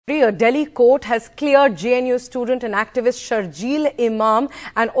A Delhi court has cleared JNU student and activist Sharjeel Imam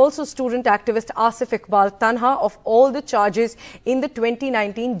and also student activist Asif Iqbal Tanha of all the charges in the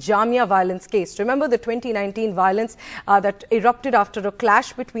 2019 Jamia violence case. Remember the 2019 violence that erupted after a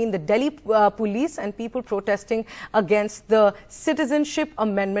clash between the Delhi police and people protesting against the Citizenship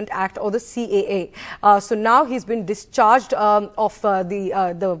Amendment Act or the CAA. So now he's been discharged of the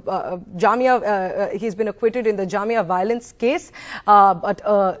Jamia, he's been acquitted in the Jamia violence case,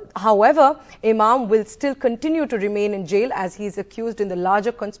 however, Imam will still continue to remain in jail as he is accused in the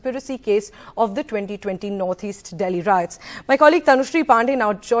larger conspiracy case of the 2020 Northeast Delhi riots. My colleague Tanushree Pandey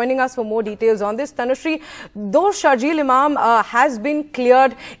now joining us for more details on this. Tanushree, though Sharjeel Imam has been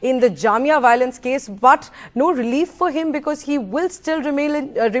cleared in the Jamia violence case, but no relief for him because he will still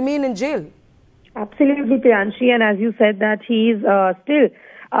remain in jail. Absolutely, Priyanshi, and as you said that he is still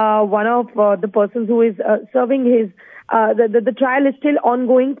one of the persons who is serving his the trial is still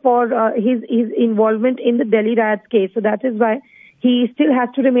ongoing for his involvement in the Delhi riots case. So that is why he still has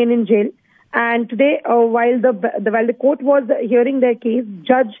to remain in jail. And today, while the court was hearing their case,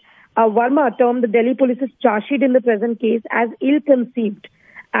 Judge Verma termed the Delhi police's charge sheet in the present case as ill-conceived.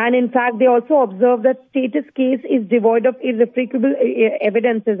 And in fact, they also observed that status case is devoid of irrefutable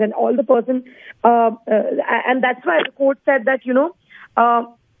evidences, and all the person, and that's why the court said that,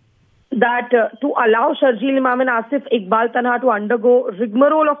 to allow Sharjeel Imam and Asif Iqbal Tanha to undergo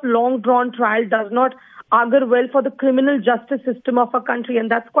rigmarole of long-drawn trial does not augur well for the criminal justice system of our country,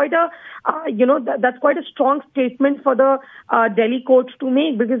 and that's quite a, that's quite a strong statement for the Delhi court to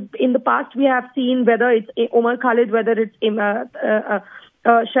make, because in the past we have seen whether it's Omar Khalid, whether it's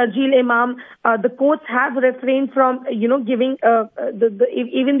Sharjeel Imam, the courts have refrained from, giving,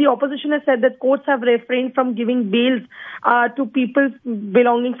 even the opposition has said that courts have refrained from giving bails to people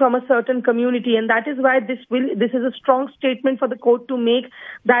belonging from a certain community. And that is why this is a strong statement for the court to make,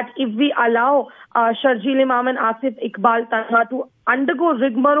 that if we allow Sharjeel Imam and Asif Iqbal Tanha to undergo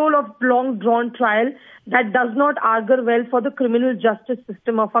rigmarole of long-drawn trial, that does not augur well for the criminal justice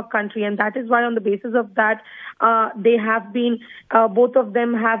system of our country. And that is why on the basis of that, they have been, both of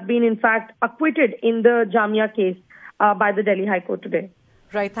them have been in fact acquitted in the Jamia case by the Delhi High Court today.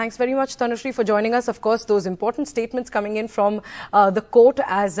 Right. Thanks very much, Tanushree, for joining us. Of course, those important statements coming in from the court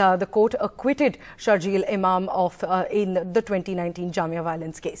as the court acquitted Sharjeel Imam of in the 2019 Jamia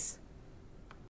violence case.